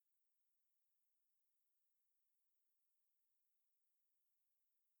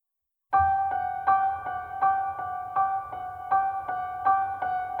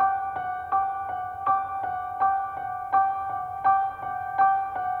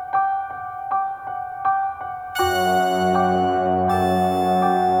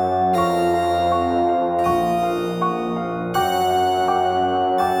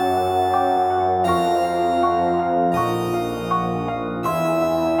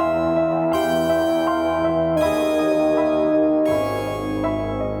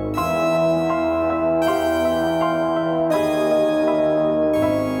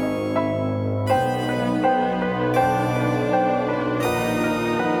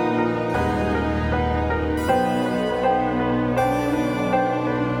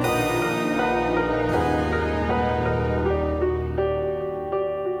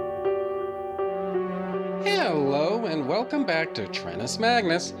welcome back to Trennis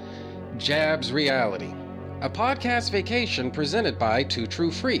Magnus, Jabs Reality, a podcast vacation presented by Two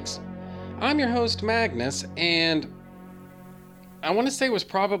True Freaks. I'm your host, Magnus, and I want to say it was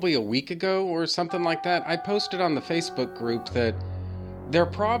probably a week ago or something like that. I posted on the Facebook group that there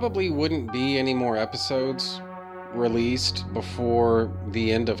probably wouldn't be any more episodes released before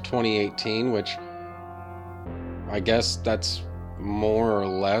the end of 2018, which I guess that's more or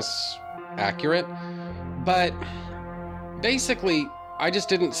less accurate. But basically, I just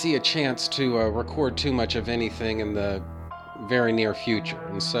didn't see a chance to record too much of anything in the very near future.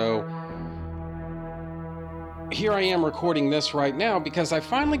 And so here I am recording this right now because I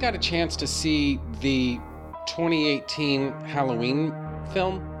finally got a chance to see the 2018 Halloween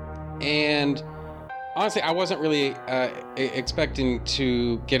film. And honestly, I wasn't really expecting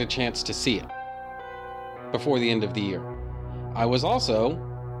to get a chance to see it before the end of the year. I was also,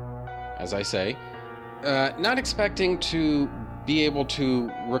 as I say, not expecting to be able to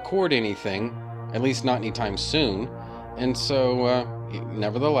record anything, at least not anytime soon. And so,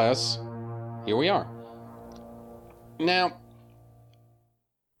 nevertheless, here we are. Now,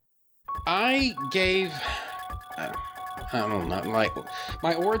 I gave, I don't know, like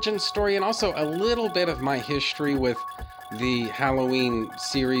my origin story and also a little bit of my history with the Halloween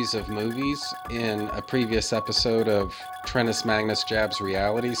series of movies in a previous episode of Trennis Magnus Jabs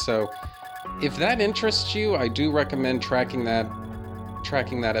Reality. So if that interests you, I do recommend tracking that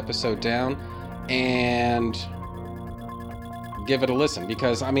episode down and give it a listen,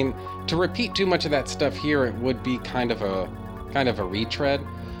 because I mean, to repeat too much of that stuff here, it would be kind of a retread.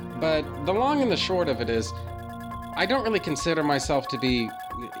 But the long and the short of it is, I don't really consider myself to be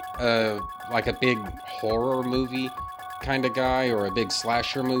like a big horror movie kind of guy or a big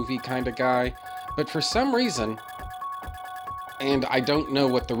slasher movie kind of guy. But for some reason, and I don't know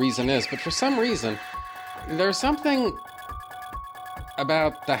what the reason is, but for some reason, there's something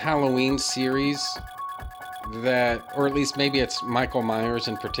about the Halloween series that, or at least maybe it's Michael Myers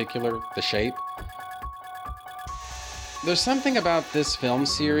in particular, The Shape. There's something about this film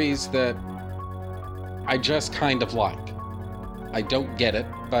series that I just kind of like. I don't get it,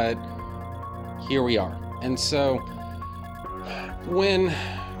 but here we are. And so when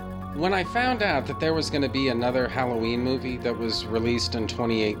I found out that there was going to be another Halloween movie that was released in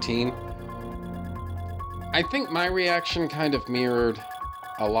 2018, I think my reaction kind of mirrored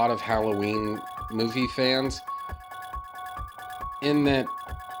a lot of Halloween movie fans, in that,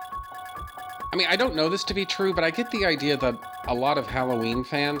 I mean, I don't know this to be true, but I get the idea that a lot of Halloween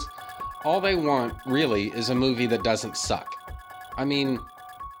fans, all they want really is a movie that doesn't suck. I mean,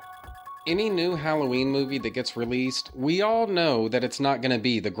 any new Halloween movie that gets released, we all know that it's not going to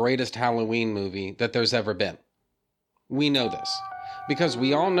be the greatest Halloween movie that there's ever been. We know this because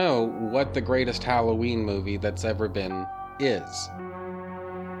we all know what the greatest Halloween movie that's ever been is.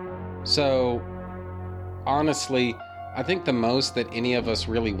 So, honestly, I think the most that any of us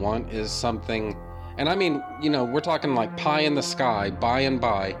really want is something, and I mean, you know, we're talking like pie in the sky, by and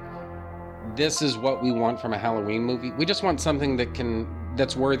by. This is what we want from a Halloween movie. We just want something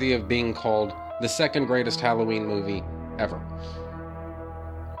that's worthy of being called the second greatest Halloween movie ever.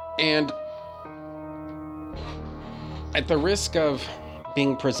 And at the risk of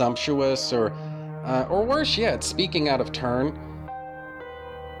being presumptuous or worse yet, speaking out of turn,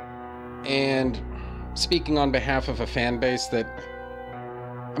 and speaking on behalf of a fan base that,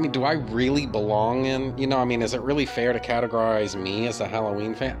 I mean, do I really belong in? You know, I mean, is it really fair to categorize me as a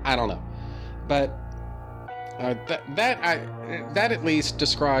Halloween fan? I don't know. But that at least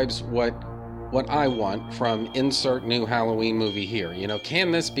describes what I want from insert new Halloween movie here. You know,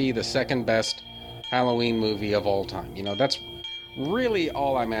 can this be the second best Halloween movie of all time? You know, that's really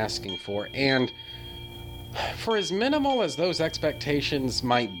all I'm asking for. And for as minimal as those expectations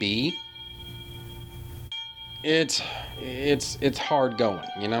might be, it's hard going,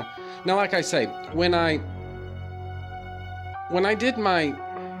 you know? Now, like I say, when I did my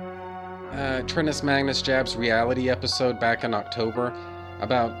Trennis Magnus Jabs Reality episode back in October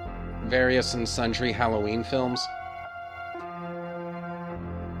about various and sundry Halloween films,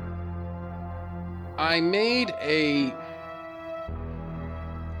 I made a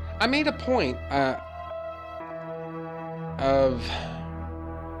point of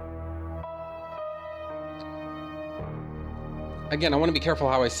again, I want to be careful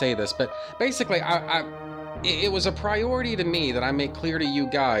how I say this, but basically, it was a priority to me that I make clear to you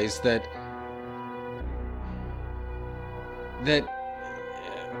guys that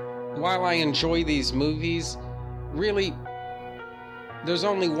while I enjoy these movies, really, there's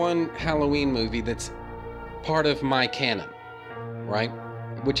only one Halloween movie that's part of my canon, right?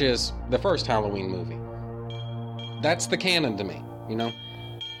 Which is the first Halloween movie. That's the canon to me, you know?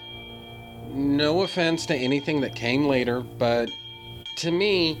 No offense to anything that came later, but to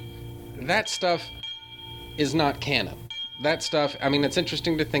me, that stuff is not canon. That stuff, I mean, it's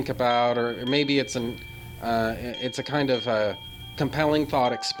interesting to think about, or maybe it's it's a kind of a compelling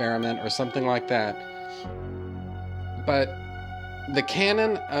thought experiment or something like that. But the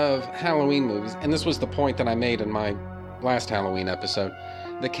canon of Halloween movies, and this was the point that I made in my last Halloween episode,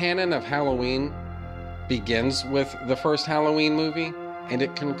 the canon of Halloween begins with the first Halloween movie, and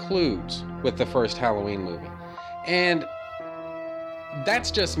it concludes with the first Halloween movie. And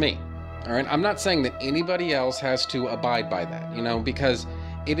that's just me. All right, I'm not saying that anybody else has to abide by that, you know, because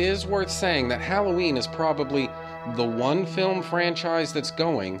it is worth saying that Halloween is probably the one film franchise that's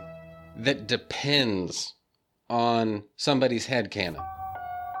going that depends on somebody's headcanon.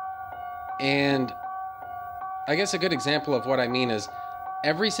 And I guess a good example of what I mean is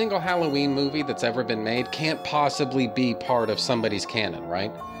every single Halloween movie that's ever been made can't possibly be part of somebody's canon,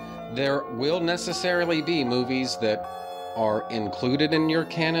 right? There will necessarily be movies that are included in your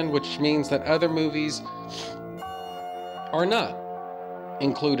canon, which means that other movies are not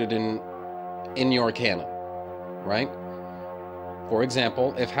included in your canon, right? For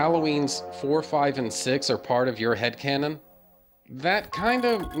example, if Halloween's 4, 5, and 6 are part of your headcanon, that kind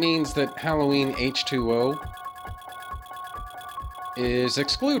of means that Halloween H2O is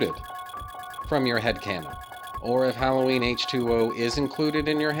excluded from your headcanon. Or if Halloween H2O is included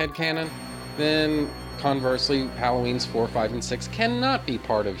in your headcanon, then conversely, Halloween's 4, 5, and 6 cannot be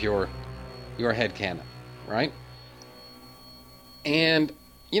part of your headcanon, right? And,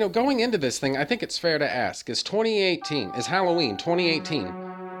 you know, going into this thing, I think it's fair to ask, is Halloween 2018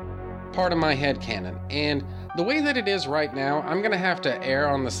 part of my headcanon? And the way that it is right now, I'm going to have to err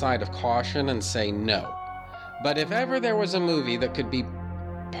on the side of caution and say no. But if ever there was a movie that could be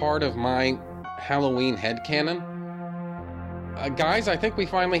part of my Halloween headcanon, guys, I think we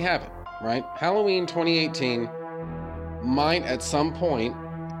finally have it, right? Halloween 2018 might at some point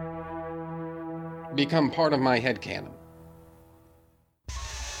become part of my headcanon.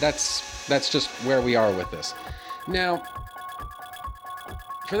 That's just where we are with this. Now,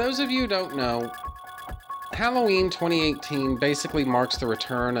 for those of you who don't know, Halloween 2018 basically marks the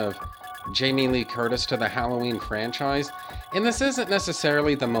return of Jamie Lee Curtis to the Halloween franchise. And this isn't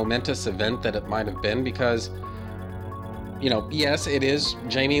necessarily the momentous event that it might have been because, you know, yes, it is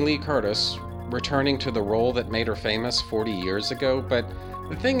Jamie Lee Curtis returning to the role that made her famous 40 years ago. But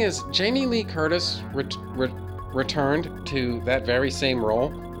the thing is, Jamie Lee Curtis returned to that very same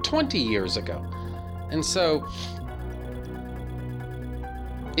role 20 years ago. And so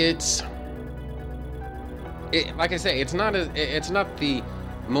like I say, it's not the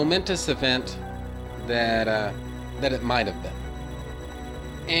momentous event that it might have been.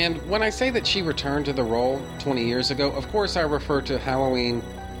 And when I say that she returned to the role 20 years ago, of course I refer to Halloween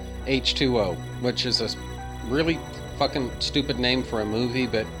H2O, which is a really fucking stupid name for a movie,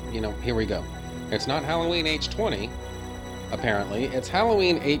 but, you know, here we go. It's not Halloween H20, apparently. It's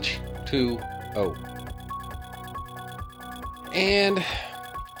Halloween H2O. And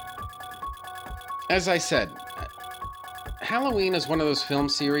as I said, Halloween is one of those film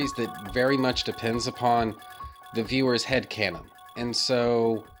series that very much depends upon the viewer's headcanon. And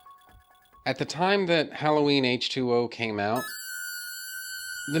so, at the time that Halloween H2O came out,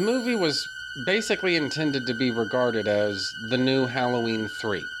 the movie was basically intended to be regarded as the new Halloween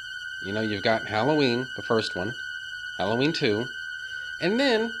 3. You know, you've got Halloween, the first one, Halloween 2, and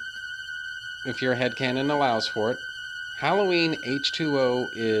then, if your headcanon allows for it, Halloween H2O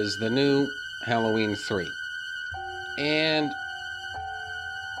is the new Halloween 3. And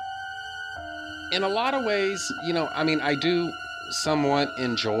in a lot of ways, you know, I mean, I do somewhat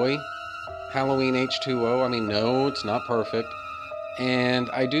enjoy Halloween H2O. I mean, no, it's not perfect. And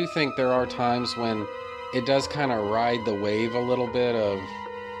I do think there are times when it does kind of ride the wave a little bit of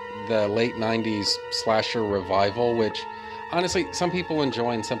the late 90s slasher revival, which honestly, some people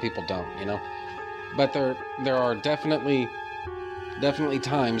enjoy and some people don't, you know. But there are definitely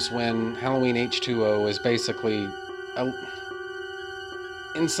times when Halloween H2O is basically,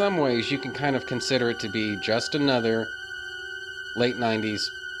 in some ways, you can kind of consider it to be just another late 90s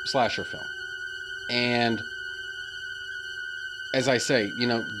slasher film. And as I say, you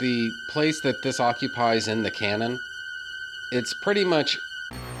know, the place that this occupies in the canon, it's pretty much,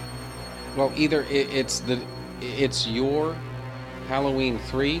 well, either it's your Halloween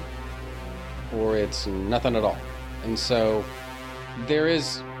 3 or it's nothing at all. And so there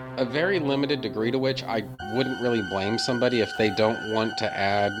is a very limited degree to which I wouldn't really blame somebody if they don't want to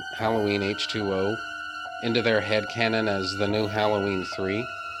add Halloween H2O into their headcanon as the new Halloween 3.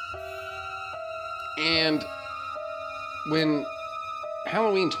 And when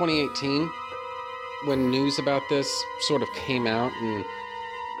Halloween 2018, when news about this sort of came out, and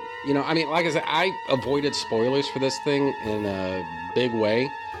I mean, like I said, I avoided spoilers for this thing in a big way,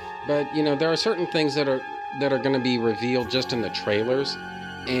 but there are certain things that are going to be revealed just in the trailers,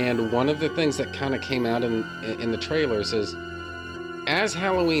 and one of the things that kind of came out in the trailers is, as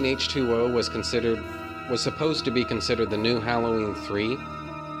Halloween H2O was supposed to be considered the new Halloween 3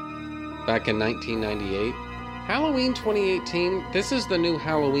 back in 1998. Halloween 2018, this is the new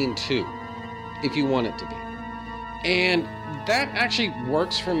Halloween 2, if you want it to be. And that actually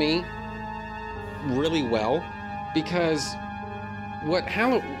works for me really well, because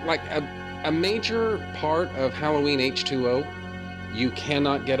a major part of Halloween H2O, you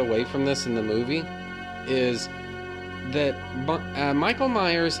cannot get away from this in the movie, is that Michael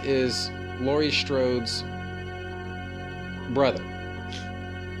Myers is Laurie Strode's brother.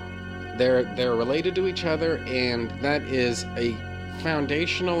 They're related to each other, and that is a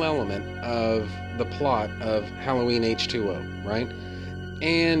foundational element of the plot of Halloween H2O, right?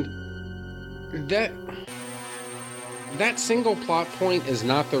 And that single plot point is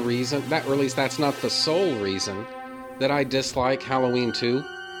not the reason, that's not the sole reason that I dislike Halloween 2.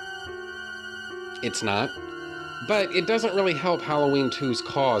 It's not. But it doesn't really help Halloween 2's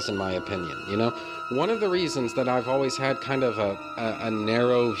cause, in my opinion, One of the reasons that I've always had kind of a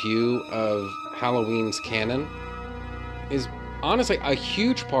narrow view of Halloween's canon is, honestly, a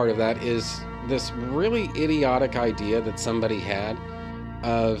huge part of that is this really idiotic idea that somebody had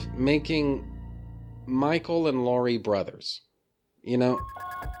of making Michael and Laurie brothers.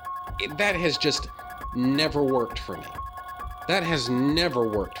 That has just never worked for me. That has never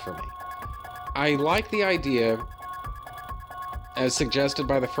worked for me. I like the idea, as suggested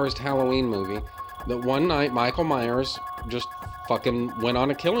by the first Halloween movie, that one night Michael Myers just fucking went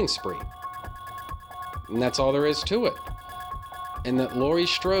on a killing spree. And that's all there is to it. And that Laurie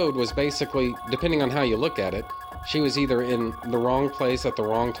Strode was basically, depending on how you look at it, she was either in the wrong place at the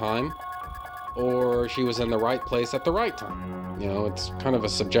wrong time, or she was in the right place at the right time. It's kind of a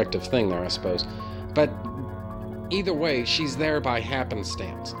subjective thing there, I suppose. But either way, she's there by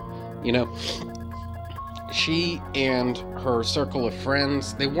happenstance. She and her circle of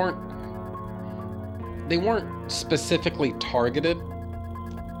friends, they weren't specifically targeted.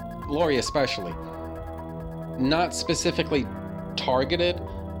 Laurie especially. Not specifically targeted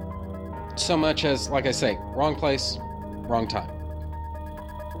so much as, like I say, wrong place, wrong time.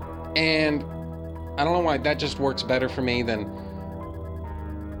 And I don't know why that just works better for me than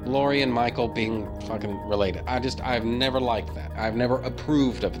Laurie and Michael being fucking related. I've never liked that. I've never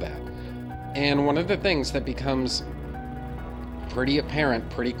approved of that. And one of the things that becomes pretty apparent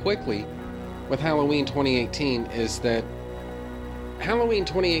pretty quickly with Halloween 2018 is that Halloween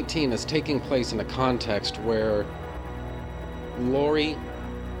 2018 is taking place in a context where Laurie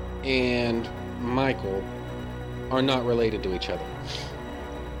and Michael are not related to each other.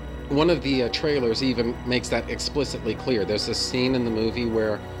 One of the trailers even makes that explicitly clear. There's this scene in the movie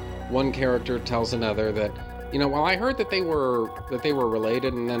where one character tells another that, well, I heard that they were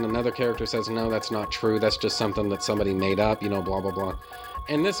related, and then another character says, no, that's not true. That's just something that somebody made up, blah, blah, blah.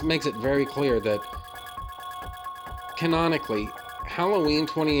 And this makes it very clear that canonically, Halloween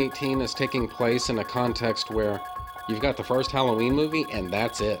 2018 is taking place in a context where you've got the first Halloween movie, and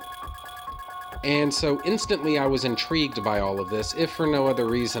that's it. And so instantly I was intrigued by all of this, if for no other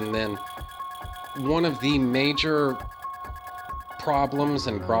reason than one of the major problems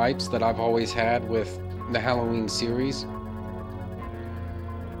and gripes that I've always had with the Halloween series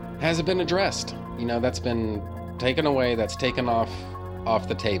hasn't been addressed. That's been taken away, that's taken off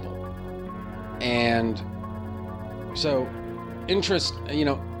the table. And so instantly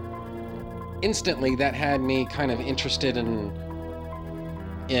that had me kind of interested in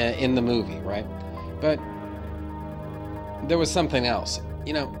the movie, right? But there was something else.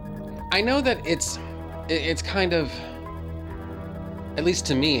 I know that it's kind of, at least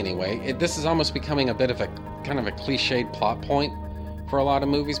to me anyway, this is almost becoming a bit of a kind of a cliched plot point for a lot of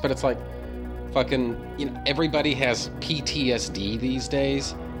movies, but it's like fucking, everybody has PTSD these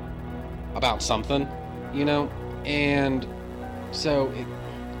days about something, and so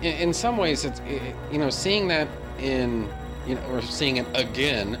in some ways it's, seeing that in, or seeing it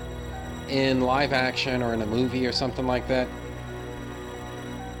again in live action or in a movie or something like that,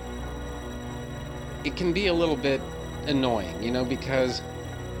 it can be a little bit annoying, because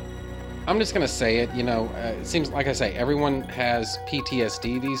I'm just gonna say it, it seems like I say, everyone has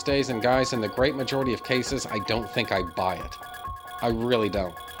PTSD these days, and guys, in the great majority of cases, I don't think I buy it. I really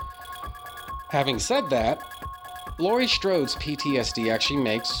don't. Having said that, Laurie Strode's PTSD actually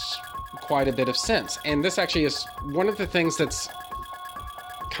makes quite a bit of sense. And this actually is one of the things that's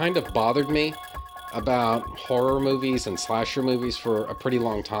kind of bothered me about horror movies and slasher movies for a pretty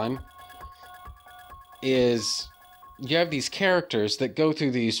long time, is you have these characters that go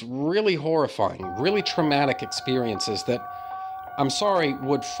through these really horrifying, really traumatic experiences that, I'm sorry,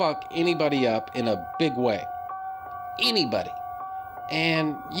 would fuck anybody up in a big way. Anybody.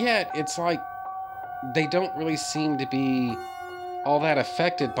 And yet, it's like they don't really seem to be all that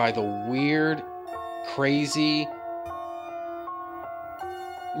affected by the weird, crazy,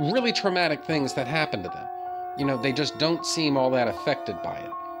 really traumatic things that happen to them. You know, they just don't seem all that affected by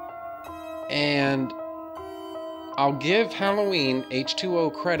it. And I'll give Halloween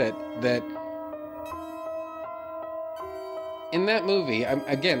H2O credit that in that movie,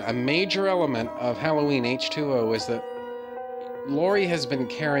 again, a major element of Halloween H2O is that Laurie has been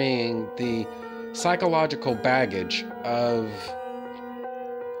carrying the psychological baggage of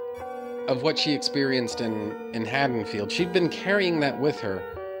what she experienced in Haddonfield. She'd been carrying that with her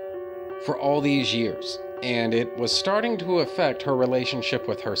for all these years, and it was starting to affect her relationship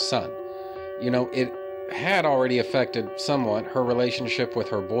with her son. You know, it had already affected somewhat her relationship with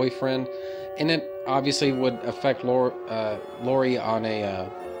her boyfriend, and it obviously would affect Laurie on a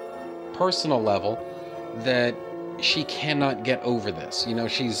personal level, that she cannot get over this. You know,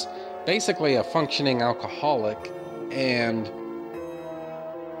 she's basically a functioning alcoholic, and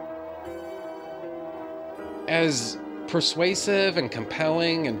as persuasive and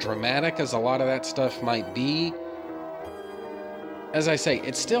compelling and dramatic as a lot of that stuff might be, as I say,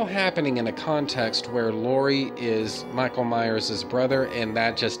 it's still happening in a context where Laurie is Michael Myers' brother, and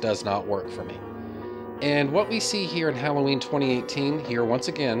that just does not work for me. And what we see here in Halloween 2018, here once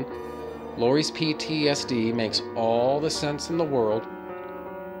again, Laurie's PTSD makes all the sense in the world.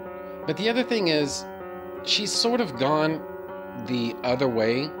 But the other thing is, she's sort of gone the other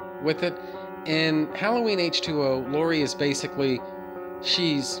way with it. In Halloween H2O, Laurie is basically,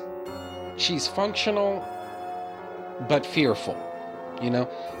 she's functional, but fearful. You know,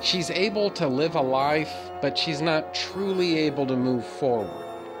 she's able to live a life, but she's not truly able to move forward.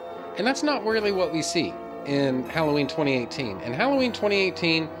 And that's not really what we see in Halloween 2018. In Halloween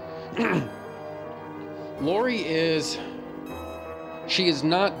 2018, Laurie is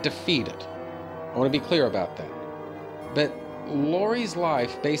not defeated. I want to be clear about that. But Laurie's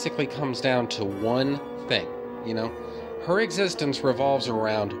life basically comes down to one thing, you know? Her existence revolves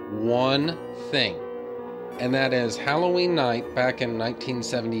around one thing, and that is Halloween night back in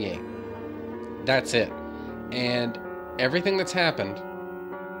 1978. That's it. And everything that's happened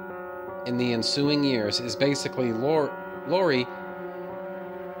in the ensuing years is basically Laurie.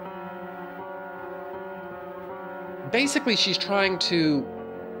 Basically, she's trying to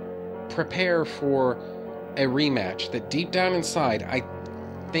prepare for a rematch that deep down inside, I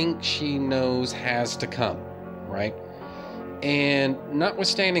think she knows has to come, right? And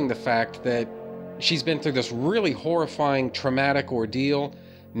notwithstanding the fact that she's been through this really horrifying, traumatic ordeal,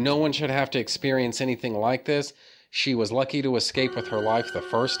 no one should have to experience anything like this. She was lucky to escape with her life the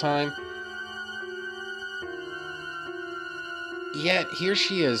first time. Yet, here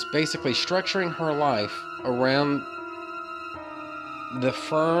she is, basically structuring her life around the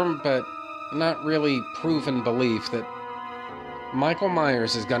firm but not really proven belief that Michael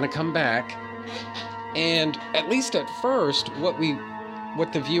Myers is going to come back. And at least at first, what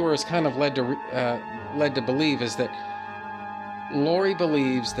the viewer is kind of led to believe is that Laurie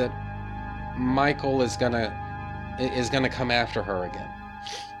believes that Michael is gonna come after her again.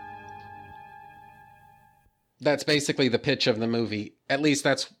 That's basically the pitch of the movie. At least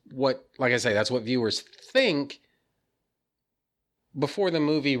that's what, like I say, that's what viewers think before the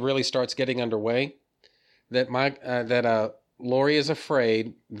movie really starts getting underway. That Laurie is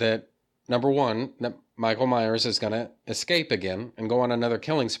afraid that, number one, that Michael Myers is going to escape again and go on another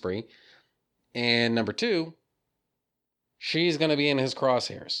killing spree. And number two, she's going to be in his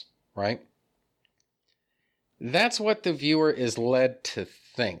crosshairs, right? That's what the viewer is led to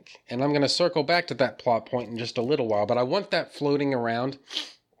think. And I'm going to circle back to that plot point in just a little while, but I want that floating around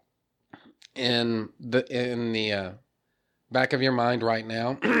in the back of your mind right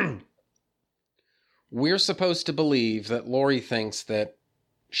now. We're supposed to believe that Laurie thinks that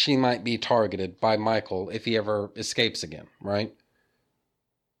she might be targeted by Michael if he ever escapes again, right?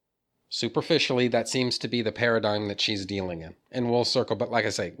 Superficially, that seems to be the paradigm that she's dealing in. And we'll circle, but like I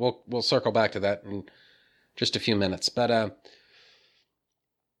say, we'll circle back to that in just a few minutes. But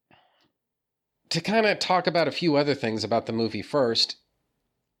to kind of talk about a few other things about the movie first,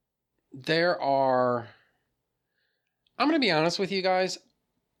 I'm going to be honest with you guys,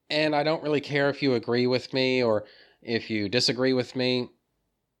 and I don't really care if you agree with me or if you disagree with me.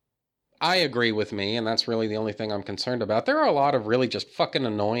 I agree with me, and that's really the only thing I'm concerned about. There are a lot of really just fucking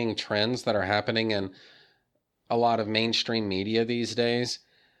annoying trends that are happening in a lot of mainstream media these days.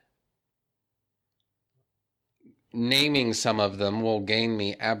 Naming some of them will gain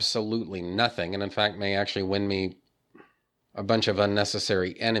me absolutely nothing, and in fact may actually win me a bunch of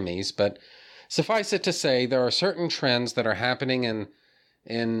unnecessary enemies. But suffice it to say, there are certain trends that are happening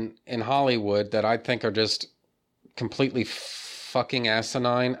in Hollywood that I think are just completely fucking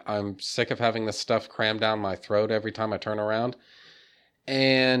asinine. I'm sick of having this stuff crammed down my throat every time I turn around.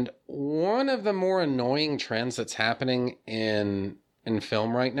 And one of the more annoying trends that's happening in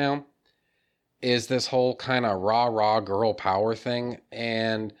film right now is this whole kind of rah girl power thing.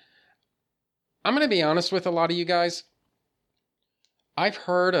 And I'm going to be honest with a lot of you guys. I've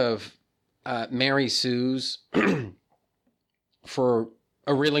heard of Mary Sue's for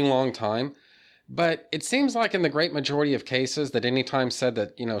a really long time, but it seems like in the great majority of cases that anytime said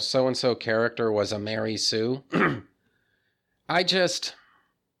that, so-and-so character was a Mary Sue, I didn't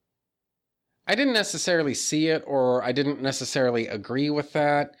necessarily see it, or I didn't necessarily agree with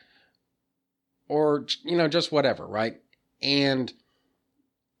that, or, just whatever, right? And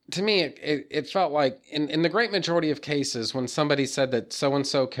to me, it felt like in the great majority of cases, when somebody said that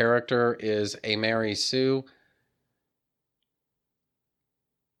so-and-so character is a Mary Sue,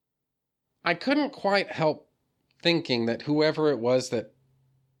 I couldn't quite help thinking that whoever it was that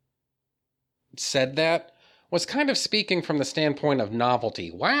said that was kind of speaking from the standpoint of novelty.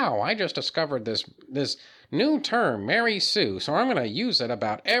 Wow, I just discovered this new term, Mary Sue, so I'm going to use it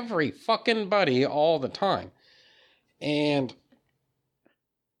about every fucking buddy all the time. And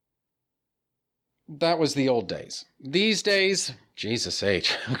that was the old days. These days, Jesus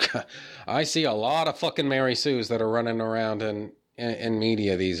H, I see a lot of fucking Mary Sues that are running around in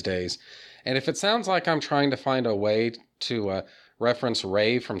media these days. And if it sounds like I'm trying to find a way to reference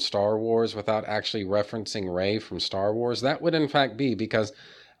Rey from Star Wars without actually referencing Rey from Star Wars, that would in fact be because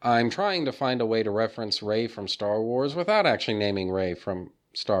I'm trying to find a way to reference Rey from Star Wars without actually naming Rey from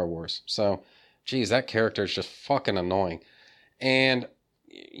Star Wars. So, geez, that character is just fucking annoying. And,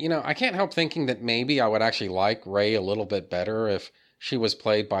 I can't help thinking that maybe I would actually like Rey a little bit better if she was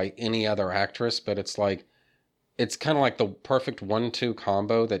played by any other actress, but it's kind of like the perfect 1-2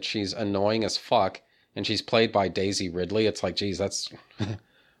 combo that she's annoying as fuck and she's played by Daisy Ridley. It's like, geez, that's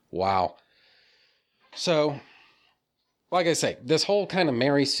wow. So, like I say, this whole kind of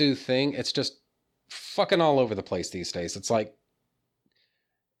Mary Sue thing, it's just fucking all over the place these days. It's like,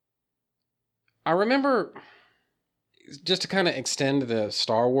 I remember, just to kind of extend the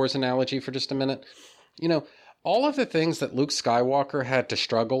Star Wars analogy for just a minute, all of the things that Luke Skywalker had to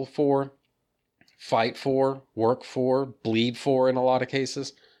struggle for, fight for, work for, bleed for in a lot of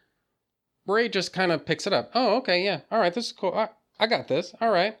cases, Rey just kind of picks it up. Oh, okay, yeah. All right, this is cool. I got this.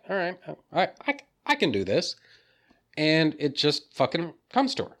 All right. I can do this. And it just fucking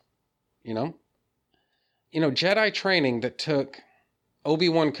comes to her, Jedi training that took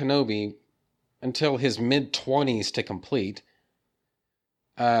Obi-Wan Kenobi until his mid-20s to complete,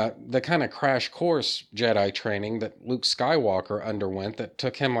 the kind of crash course Jedi training that Luke Skywalker underwent that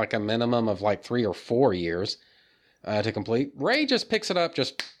took him like a minimum of like 3 or 4 years to complete, Rey just picks it up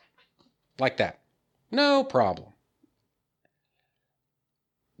just like that. No problem.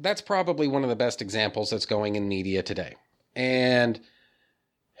 That's probably one of the best examples that's going in media today. And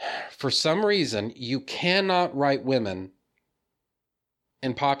for some reason, you cannot write women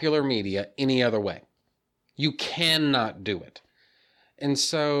in popular media any other way. You cannot do it. And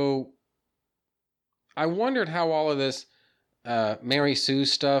so I wondered how all of this Mary Sue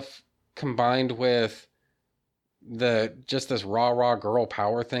stuff combined with this rah girl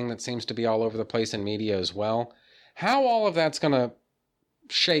power thing that seems to be all over the place in media as well, how all of that's going to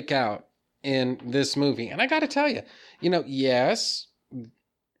shake out in this movie. And I got to tell you, yes,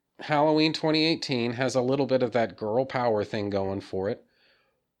 Halloween 2018 has a little bit of that girl power thing going for it,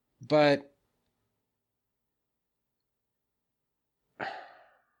 but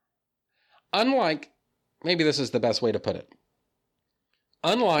unlike, maybe this is the best way to put it,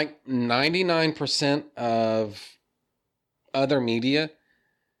 unlike 99% of other media,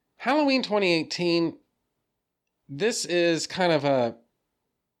 Halloween 2018, this is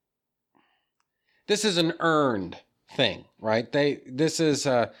an earned thing, right? This is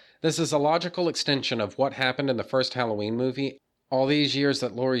a logical extension of what happened in the first Halloween movie. All these years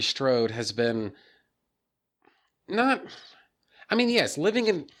that Laurie Strode has been yes, living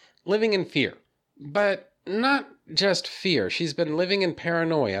in fear, but not just fear. She's been living in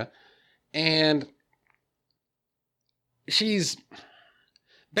paranoia, and she's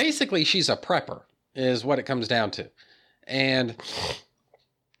a prepper, is what it comes down to. And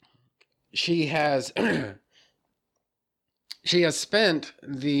she has she has spent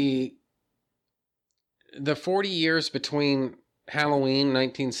the 40 years between Halloween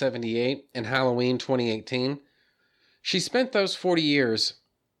 1978 and Halloween 2018. She spent those 40 years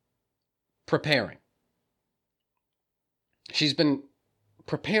preparing. She's been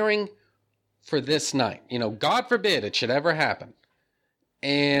preparing for this night. You know, God forbid it should ever happen.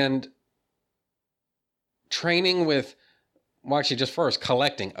 And training with, well, actually, just first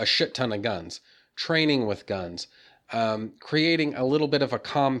collecting a shit ton of guns, training with guns, creating a little bit of a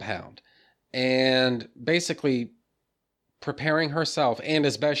compound, and basically preparing herself and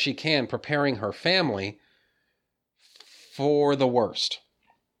as best she can, preparing her family for the worst.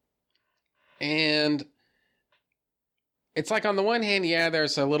 And it's like on the one hand, yeah,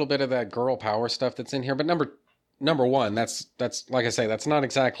 there's a little bit of that girl power stuff that's in here, but number one, that's like I say, that's not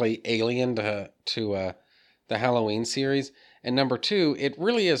exactly alien to the Halloween series. And number two, it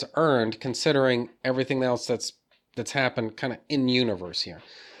really is earned considering everything else that's happened kind of in universe here.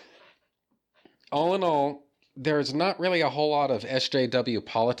 All in all, there's not really a whole lot of SJW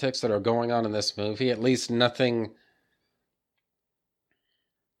politics that are going on in this movie. At least nothing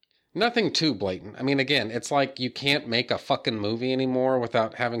too blatant. I mean, again, it's like you can't make a fucking movie anymore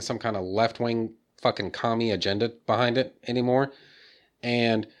without having some kind of left-wing fucking commie agenda behind it anymore.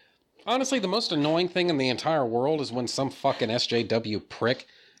 And honestly, the most annoying thing in the entire world is when some fucking SJW prick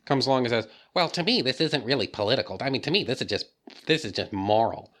comes along and says, well, to me, this isn't really political. I mean, to me, this is just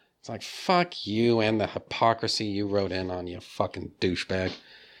moral. It's like, fuck you and the hypocrisy you wrote in on, you fucking douchebag.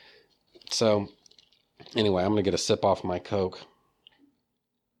 So, anyway, I'm going to get a sip off my Coke.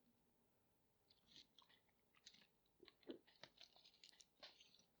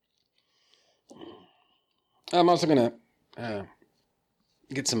 I'm also going to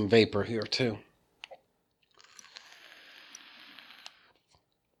get some vapor here, too.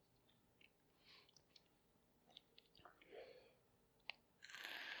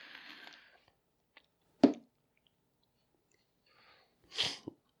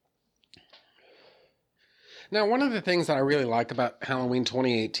 Now, one of the things that I really like about Halloween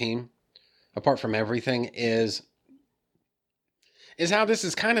 2018, apart from everything, is how this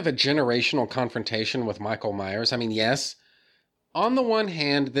is kind of a generational confrontation with Michael Myers. I mean, yes, on the one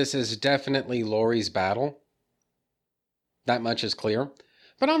hand, this is definitely Laurie's battle. That much is clear.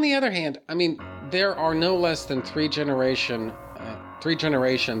 But on the other hand, I mean, there are no less than three generations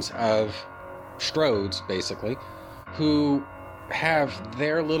of Strodes, basically, who have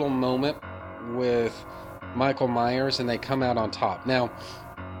their little moment with Michael Myers, and they come out on top. Now,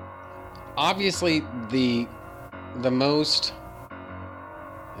 obviously, the most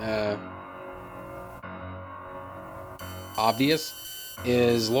obvious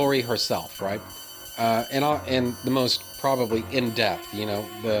is Laurie herself, right? And the most probably in depth, you know,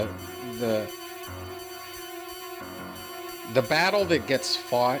 the battle that gets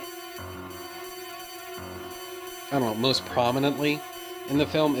fought, I don't know, most prominently in the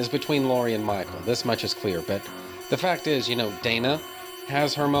film is between Laurie and Michael. This much is clear, but the fact is, you know, Dana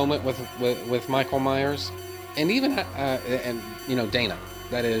has her moment with Michael Myers, and even and you know, Dana,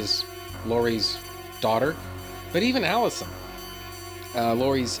 that is Laurie's daughter, but even Allison,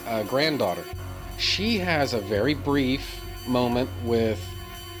 Laurie's granddaughter, she has a very brief moment with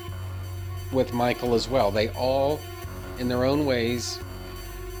Michael as well. They all, in their own ways,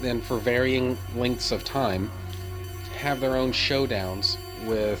 and for varying lengths of time, have their own showdowns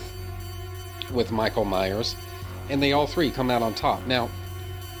with Michael Myers, and they all three come out on top. Now,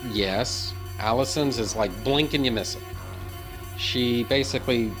 yes, Allison's is like blink and you miss it. She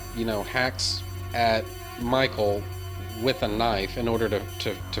basically, you know, hacks at Michael with a knife in order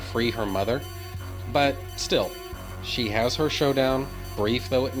to free her mother. But still, she has her showdown, brief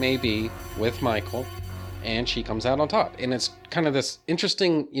though it may be, with Michael, and she comes out on top. And it's kind of this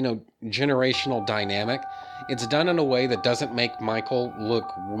interesting, you know, generational dynamic. It's done in a way that doesn't make Michael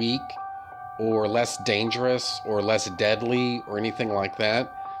look weak or less dangerous or less deadly or anything like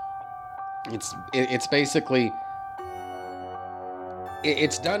that. It's basically,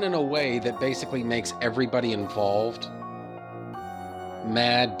 it's done in a way that basically makes everybody involved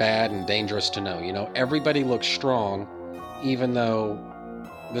mad, bad, and dangerous to know. You know, everybody looks strong, even though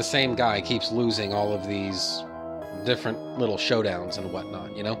the same guy keeps losing all of these different little showdowns and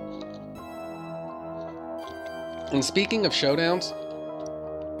whatnot, you know? And speaking of showdowns,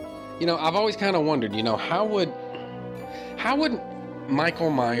 you know, I've always kind of wondered, you know, how would Michael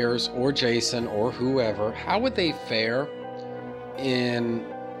Myers or Jason or whoever, how would they fare in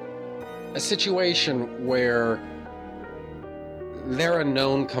a situation where they're a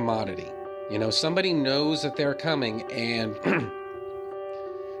known commodity? You know, somebody knows that they're coming, and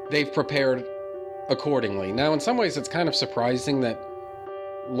they've prepared accordingly. Now, in some ways, it's kind of surprising that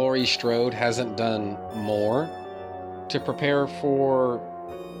Laurie Strode hasn't done more to prepare for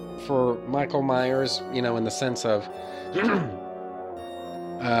Michael Myers, in the sense of,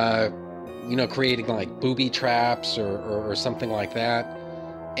 creating like booby traps or something like that.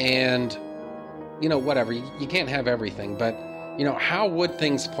 And, whatever, you can't have everything, but, how would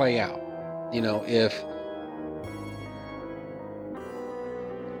things play out?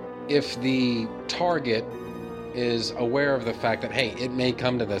 If the target is aware of the fact that, hey, it may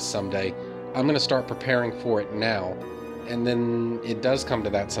come to this someday, I'm going to start preparing for it now. And then it does come to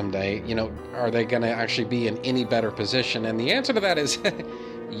that someday, are they going to actually be in any better position? And the answer to that is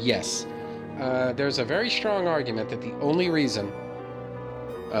yes. There's a very strong argument that the only reason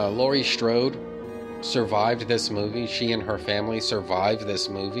Laurie Strode survived this movie, she and her family survived this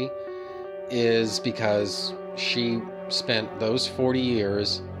movie, is because she spent those 40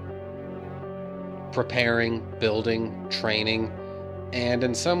 years preparing, building, training, and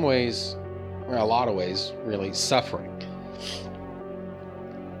in some ways, or a lot of ways, really suffering.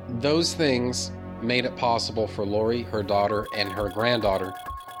 Those things made it possible for Laurie, her daughter, and her granddaughter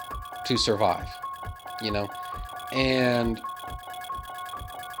to survive, and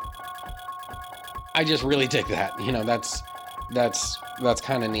I just really dig that. That's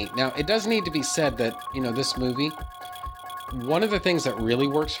kind of neat. Now, it does need to be said that, this movie, one of the things that really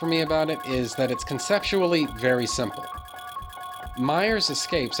works for me about it is that it's conceptually very simple. Myers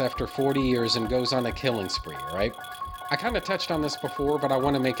escapes after 40 years and goes on a killing spree, right? I kind of touched on this before, but I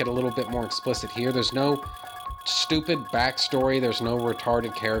want to make it a little bit more explicit here. There's no stupid backstory. There's no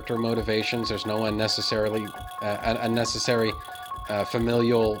retarded character motivations. There's no unnecessary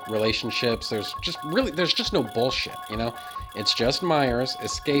familial relationships. There's just no bullshit, It's just Myers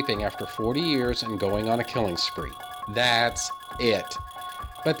escaping after 40 years and going on a killing spree. That's it.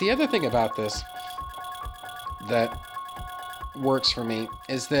 But the other thing about this that works for me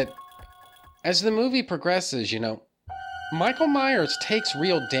is that as the movie progresses, Michael Myers takes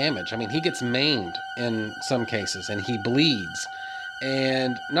real damage. I mean, he gets maimed in some cases and he bleeds.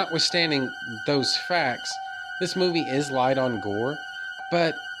 And notwithstanding those facts, this movie is light on gore,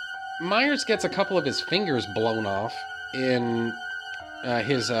 but Myers gets a couple of his fingers blown off in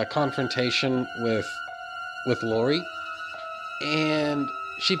his confrontation with Laurie, and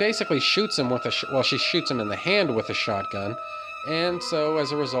she basically shoots him she shoots him in the hand with a shotgun, and so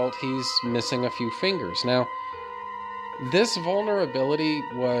as a result, he's missing a few fingers. Now, this vulnerability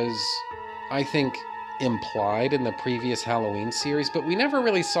was, I think, implied in the previous Halloween series, but we never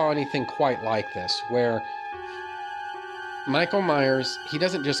really saw anything quite like this, where Michael Myers, he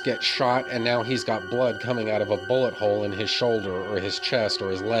doesn't just get shot and now he's got blood coming out of a bullet hole in his shoulder or his chest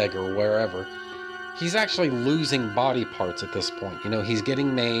or his leg or wherever. He's actually losing body parts at this point. He's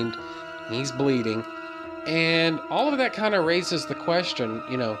getting maimed, he's bleeding, and all of that kind of raises the question,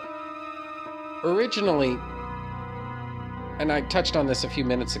 originally, and I touched on this a few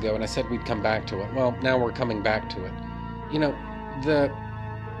minutes ago and I said we'd come back to it. Well, now we're coming back to it.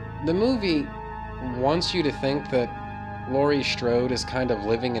 The movie wants you to think that Laurie Strode is kind of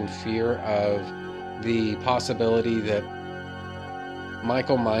living in fear of the possibility that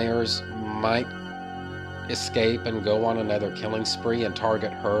Michael Myers might escape and go on another killing spree and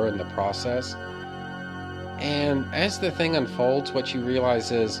target her in the process. And as the thing unfolds, what you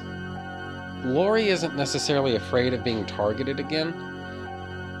realize is Laurie isn't necessarily afraid of being targeted again.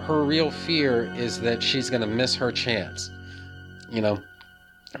 Her real fear is that she's going to miss her chance.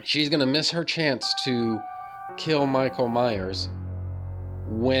 She's going to miss her chance to kill Michael Myers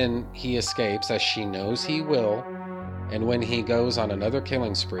when he escapes, as she knows he will, and when he goes on another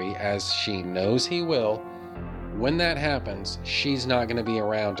killing spree, as she knows he will. When that happens, she's not going to be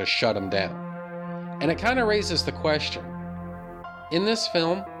around to shut him down. And it kind of raises the question, in this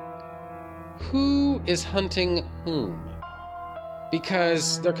film, who is hunting whom?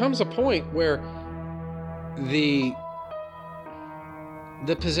 Because there comes a point where the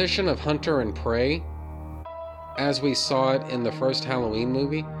position of hunter and prey, as we saw it in the first Halloween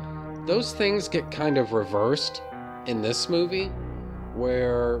movie, those things get kind of reversed in this movie,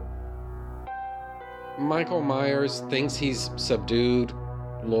 where Michael Myers thinks he's subdued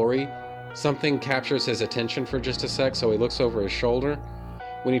Laurie. Something captures his attention for just a sec, so he looks over his shoulder.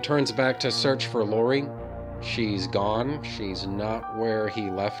 When he turns back to search for Laurie, she's gone. She's not where he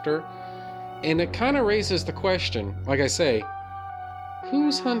left her. And it kind of raises the question, like I say,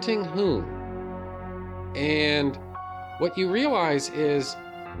 who's hunting whom? And what you realize is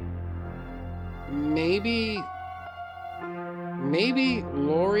maybe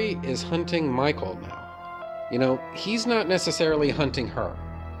Laurie is hunting Michael now. He's not necessarily hunting her.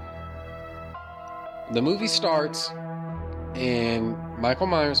 the movie starts, and Michael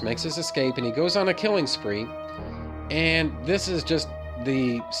Myers makes his escape, and he goes on a killing spree. And this is just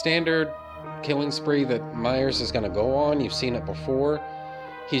the standard killing spree that Myers is going to go on. You've seen it before.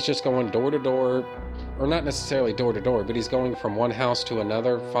 He's just going door to door, or not necessarily door to door, but he's going from one house to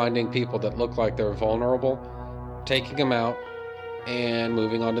another, finding people that look like they're vulnerable, taking them out, and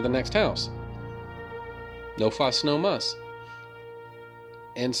moving on to the next house. No fuss, no muss.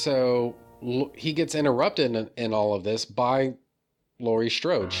 And so he gets interrupted in all of this by Laurie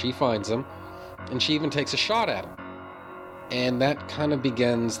Strode. She finds him, and she even takes a shot at him. And that kind of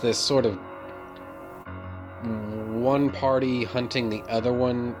begins this sort of one party hunting the other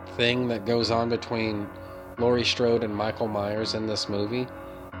one thing that goes on between Laurie Strode and Michael Myers in this movie.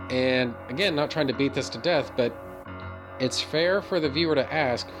 And again, not trying to beat this to death, but it's fair for the viewer to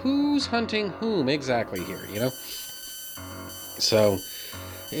ask, who's hunting whom exactly here, you know? So,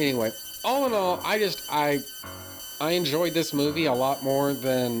 anyway, all in all, I enjoyed this movie a lot more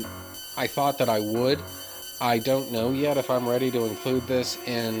than I thought that I would. I don't know yet if I'm ready to include this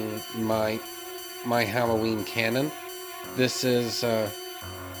in my Halloween canon. This is, I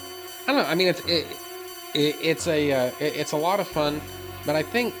don't know. I mean, it's a lot of fun, but I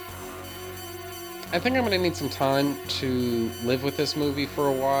think I'm going to need some time to live with this movie for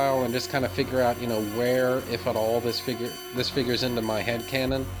a while and just kind of figure out, you know, where, if at all, this figures into my head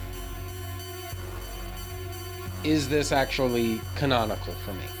canon. Is this actually canonical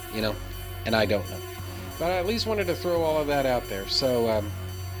for me, you know? And I don't know. But I at least wanted to throw all of that out there. So,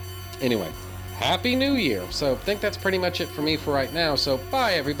 anyway, Happy New Year. So, I think that's pretty much it for me for right now. So,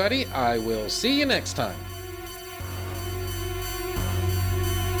 bye, everybody. I will see you next time.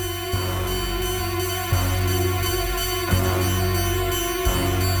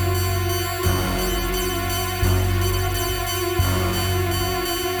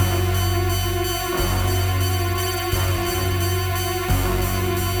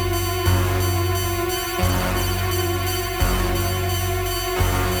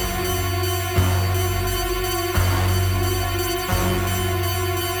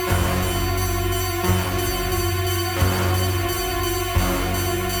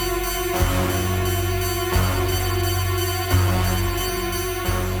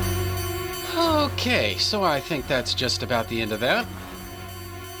 Okay, so I think that's just about the end of that.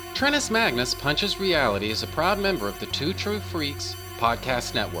 Trennis Magnus Punches Reality is a proud member of the Two True Freaks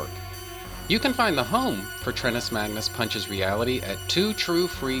podcast network. You can find the home for Trennis Magnus Punches Reality at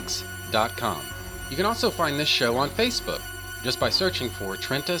twotruefreaks.com. You can also find this show on Facebook just by searching for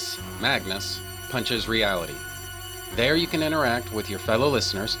Trentis Magnus Punches Reality. There you can interact with your fellow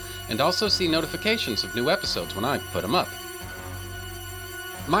listeners and also see notifications of new episodes when I put them up.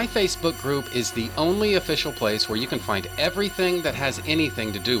 My Facebook group is the only official place where you can find everything that has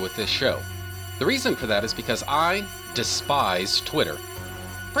anything to do with this show. The reason for that is because I despise Twitter.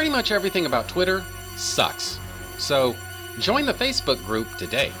 Pretty much everything about Twitter sucks. So, join the Facebook group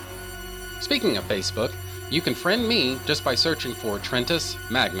today. Speaking of Facebook, you can friend me just by searching for Trentis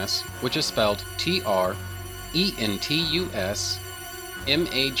Magnus, which is spelled TRENTUS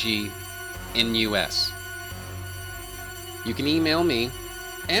MAGNUS. You can email me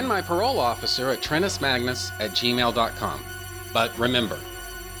and my parole officer at trentismagnus@gmail.com. But remember,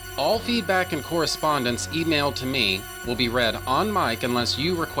 all feedback and correspondence emailed to me will be read on mic unless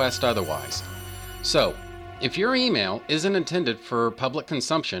you request otherwise. So, if your email isn't intended for public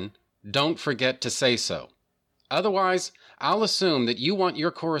consumption, don't forget to say so. Otherwise, I'll assume that you want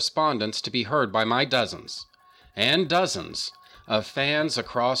your correspondence to be heard by my dozens, and dozens, of fans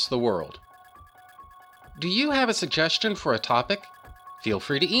across the world. Do you have a suggestion for a topic? Feel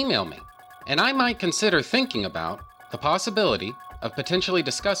free to email me, and I might consider thinking about the possibility of potentially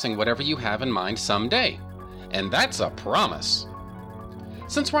discussing whatever you have in mind someday. And that's a promise.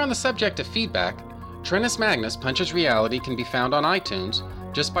 Since we're on the subject of feedback, Trentis Magnus Punches Reality can be found on iTunes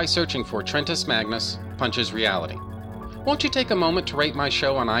just by searching for Trentis Magnus Punches Reality. Won't you take a moment to rate my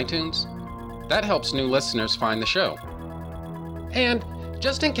show on iTunes? That helps new listeners find the show. And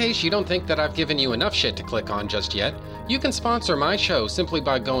just in case you don't think that I've given you enough shit to click on just yet, you can sponsor my show simply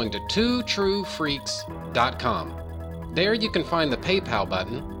by going to twotruefreaks.com. There you can find the PayPal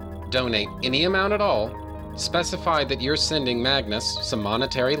button, donate any amount at all, specify that you're sending Magnus some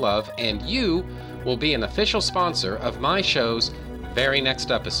monetary love, and you will be an official sponsor of my show's very next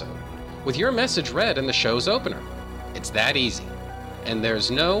episode, with your message read in the show's opener. It's that easy, and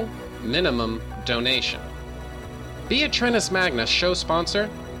there's no minimum donation. Be a Trentis Magnus show sponsor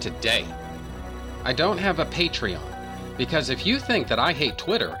today. I don't have a Patreon, because if you think that I hate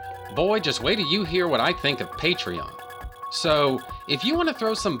Twitter, boy, just wait till you hear what I think of Patreon. So, if you want to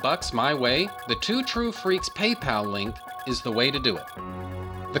throw some bucks my way, the Two True Freaks PayPal link is the way to do it.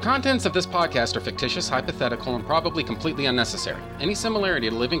 The contents of this podcast are fictitious, hypothetical, and probably completely unnecessary. Any similarity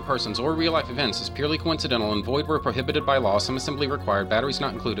to living persons or real-life events is purely coincidental and void where prohibited by law. Some assembly required, batteries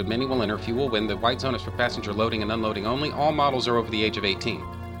not included, many will enter, few will win. The white zone is for passenger loading and unloading only. All models are over the age of 18.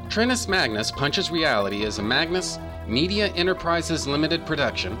 Trinus Magnus Punches Reality is a Magnus Media Enterprises Limited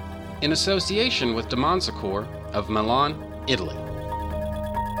production in association with Demonsacor of Milan, Italy.